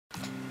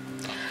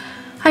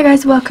Hi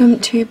guys, welcome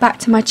back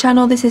to my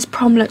channel. This is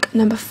prom look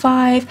number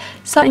 5,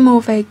 slightly more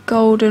of a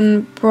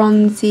golden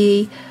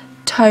bronzy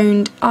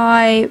toned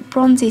eye,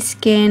 bronzy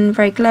skin,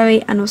 very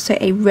glowy, and also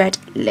a red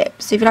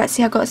lip. So if you'd like to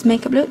see how I got this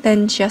makeup look,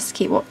 then just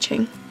keep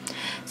watching.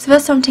 So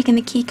first I'm taking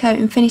the Kiko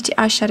Infinity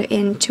eyeshadow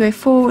in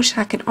 204, which is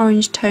like an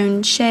orange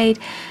toned shade,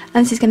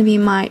 and this is going to be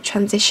my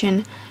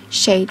transition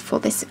shade for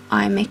this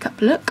eye makeup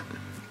look.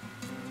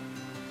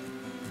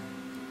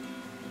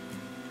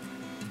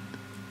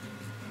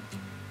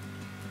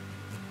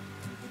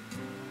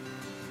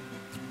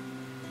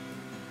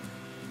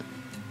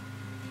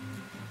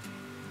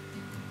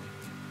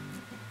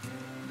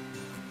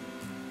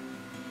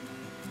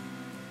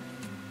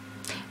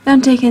 Then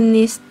I'm taking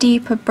this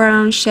deeper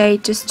brown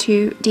shade just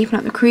to deepen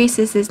up the crease.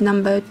 This is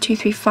number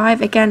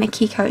 235, again a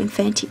Kiko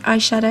Infinity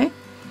eyeshadow.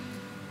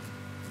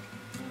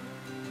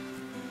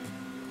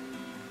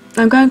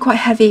 I'm going quite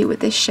heavy with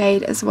this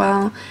shade as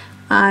well,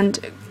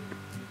 and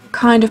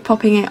kind of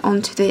popping it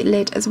onto the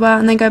lid as well,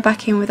 and then go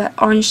back in with that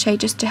orange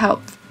shade just to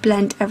help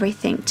blend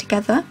everything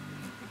together,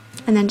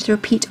 and then just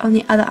repeat on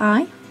the other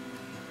eye.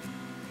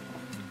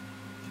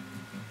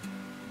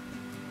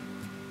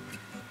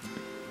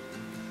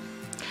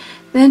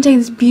 Then taking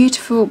this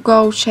beautiful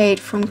gold shade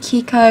from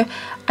Kiko.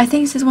 I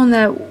think this is one of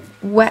their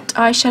wet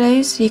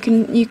eyeshadows, so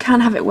you can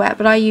have it wet,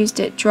 but I used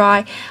it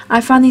dry.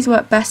 I find these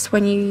work best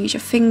when you use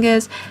your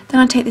fingers. Then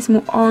I take this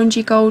more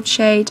orangey gold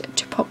shade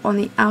to pop on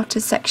the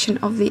outer section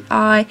of the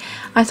eye.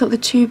 I thought the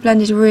two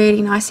blended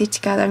really nicely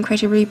together and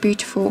created a really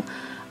beautiful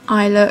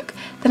eye look.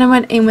 Then I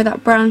went in with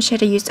that brown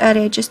shade I used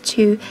earlier just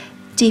to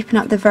deepen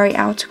up the very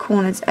outer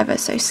corners ever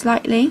so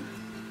slightly.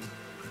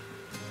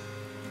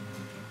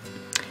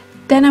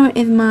 Then I went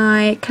in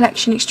my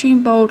Collection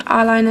Extreme Bold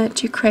eyeliner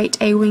to create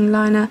a wing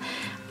liner.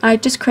 I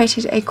just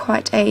created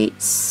quite a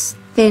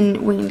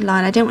thin winged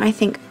line. I don't want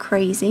anything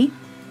crazy.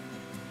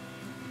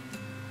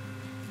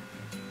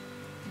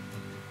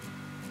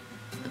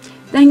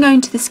 Then going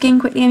to the skin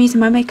quickly, I'm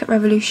using my Makeup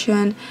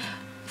Revolution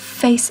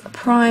face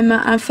primer,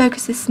 and I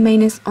focus this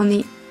mainly on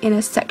the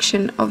inner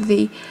section of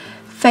the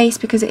face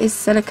because it is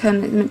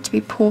silicone, it's meant to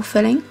be pore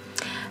filling.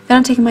 Then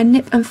I'm taking my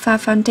Nip and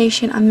Fab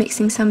foundation and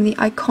mixing some of the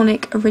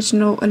iconic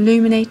original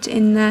illuminator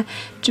in there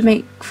to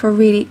make for a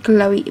really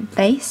glowy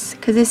base,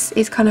 because this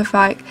is kind of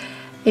like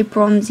a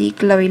bronzy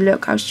glowy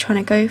look I was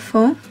trying to go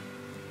for.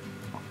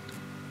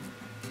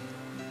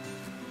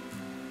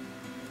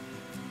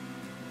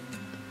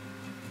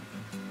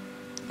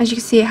 As you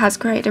can see, it has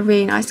created a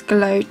really nice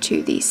glow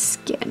to the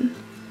skin,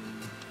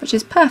 which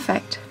is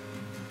perfect.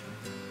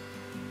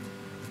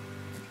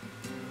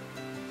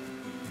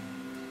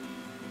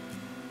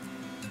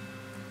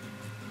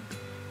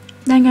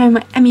 Then going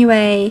with my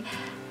MUA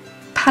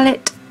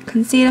palette,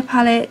 concealer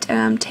palette, and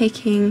I'm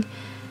taking,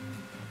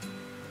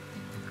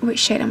 which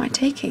shade am I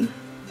taking?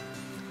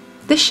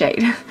 This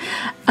shade.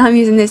 I'm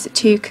using this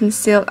to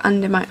conceal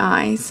under my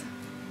eyes.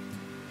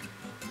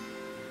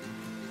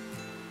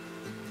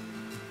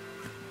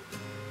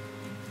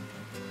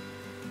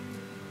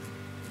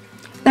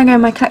 Then going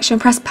with my Collection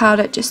pressed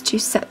powder just to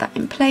set that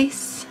in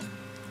place.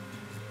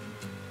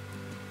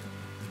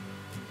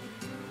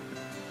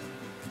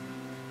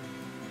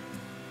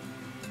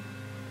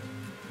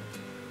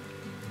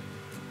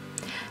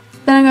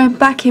 Then I'm going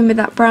back in with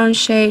that brown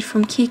shade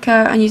from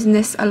Kiko and using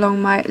this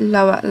along my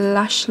lower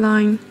lash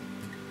line.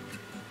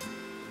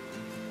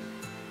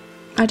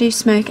 I do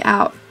smoke it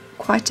out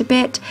quite a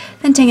bit.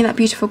 Then taking that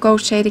beautiful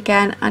gold shade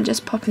again and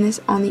just popping this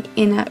on the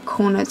inner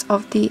corners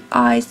of the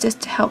eyes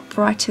just to help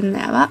brighten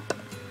them up.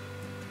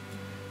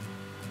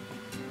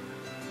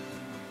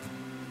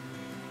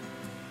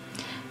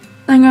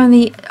 Then going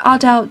the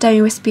Ardell Demi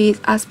Wispies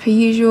as per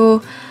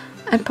usual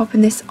and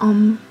popping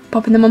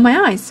them on my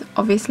eyes,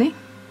 obviously.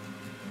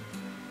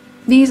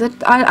 These are,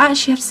 I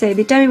actually have to say,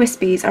 the Demi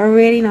Wispies are a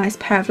really nice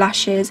pair of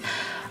lashes.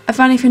 I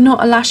find if you're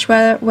not a lash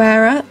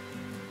wearer,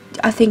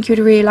 I think you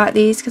would really like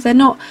these because they're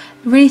not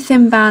really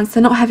thin bands,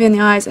 they're not heavy on the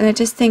eyes, and I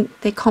just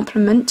think they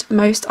complement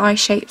most eye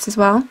shapes as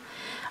well.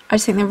 I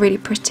just think they're really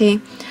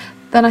pretty.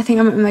 Then I think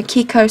I'm with my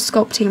Kiko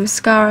Sculpting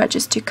Mascara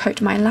just to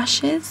coat my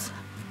lashes.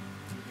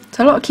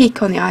 So a lot of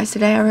Kiko on the eyes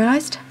today, I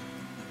realised.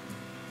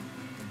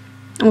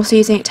 I'm also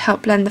using it to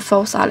help blend the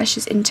false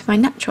eyelashes into my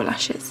natural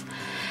lashes.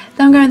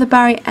 Then I'm going with the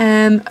Barry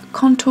M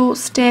contour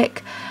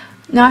stick.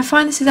 Now I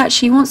find this is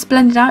actually, once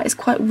blended out, it's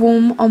quite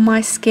warm on my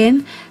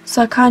skin,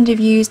 so I kind of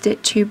used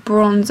it to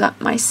bronze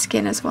up my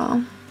skin as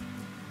well.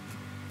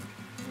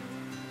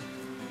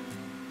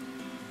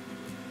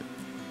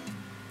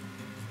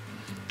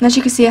 And as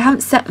you can see, I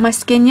haven't set my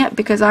skin yet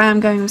because I am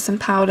going with some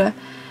powder,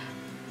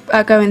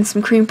 going with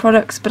some cream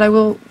products, but I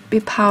will be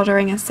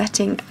powdering and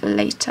setting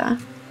later.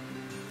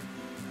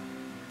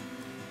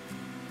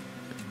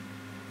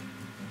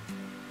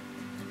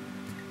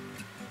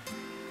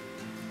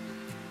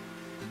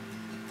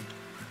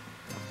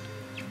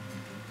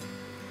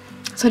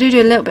 So I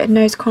do a little bit of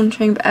nose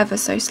contouring, but ever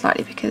so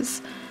slightly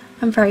because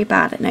I'm very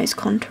bad at nose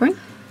contouring.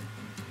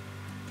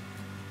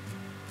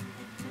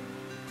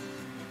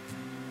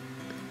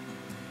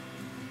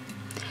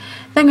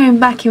 Then going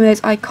back in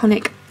with those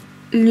iconic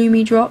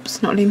Lumi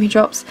Drops, not Lumi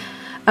Drops,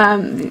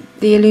 the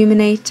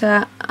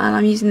illuminator, and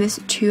I'm using this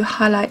to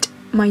highlight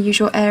my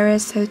usual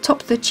areas, so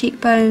top of the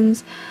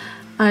cheekbones.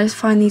 I just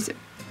find these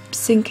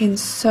sink in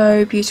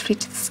so beautifully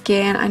to the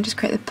skin and just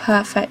create the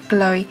perfect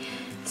glowy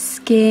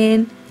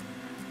skin.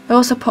 I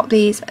also pop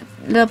these a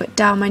little bit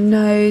down my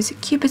nose,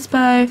 cupid's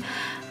bow,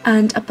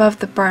 and above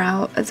the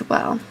brow as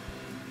well.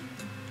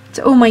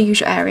 So all my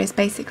usual areas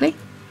basically.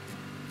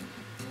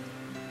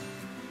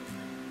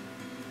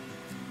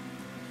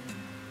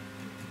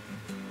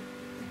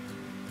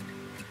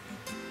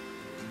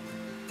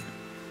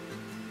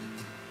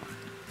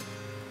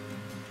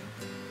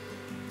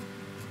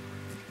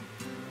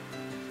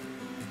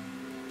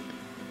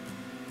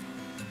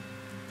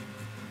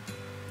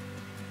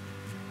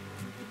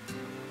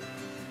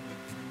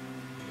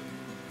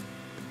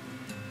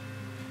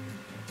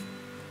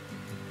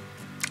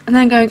 And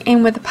then going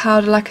in with the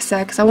powder, like I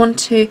said, because I want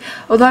to,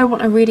 although I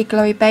want a really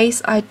glowy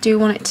base, I do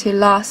want it to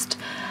last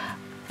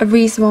a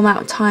reasonable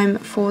amount of time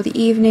for the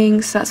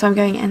evening, so that's why I'm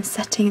going in and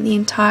setting the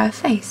entire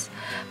face.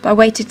 But I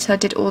waited till I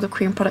did all the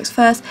cream products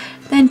first.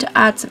 Then to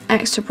add some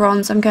extra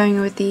bronze, I'm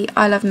going with the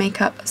I Love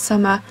Makeup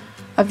Summer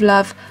of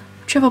Love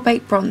Triple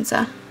Baked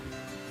Bronzer.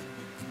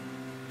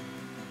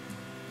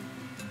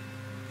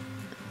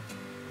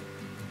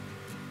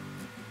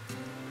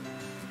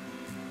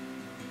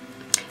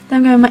 Then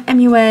I'm going with my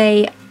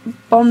MUA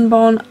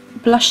Bonbon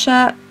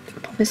blusher,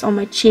 pop this on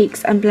my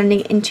cheeks and blending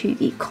it into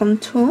the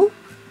contour.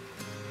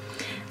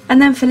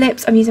 And then for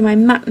lips, I'm using my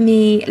Matte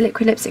Me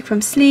liquid lipstick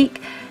from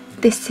Sleek.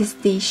 This is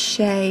the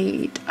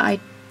shade, I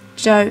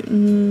don't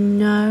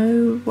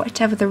know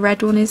whatever the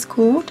red one is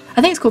called.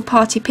 I think it's called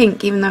Party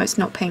Pink, even though it's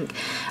not pink.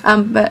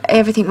 But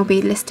everything will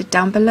be listed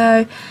down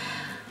below.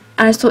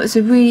 And I just thought it's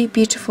a really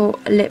beautiful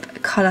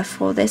lip colour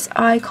for this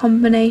eye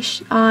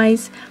combination,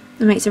 eyes.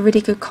 It makes a really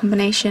good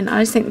combination.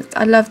 I just think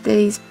I love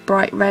these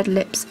bright red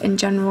lips in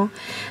general.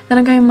 Then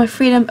I'm going with my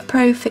Freedom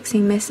Pro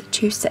Fixing Mist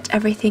to set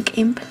everything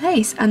in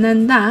place, and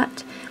then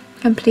that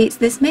completes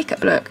this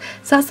makeup look.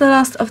 So that's the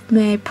last of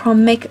my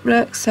prom makeup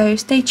look, so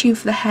stay tuned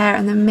for the hair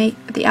and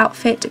the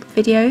outfit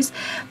videos.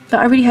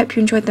 But I really hope you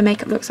enjoyed the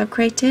makeup looks I've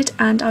created,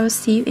 and I will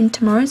see you in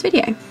tomorrow's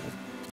video.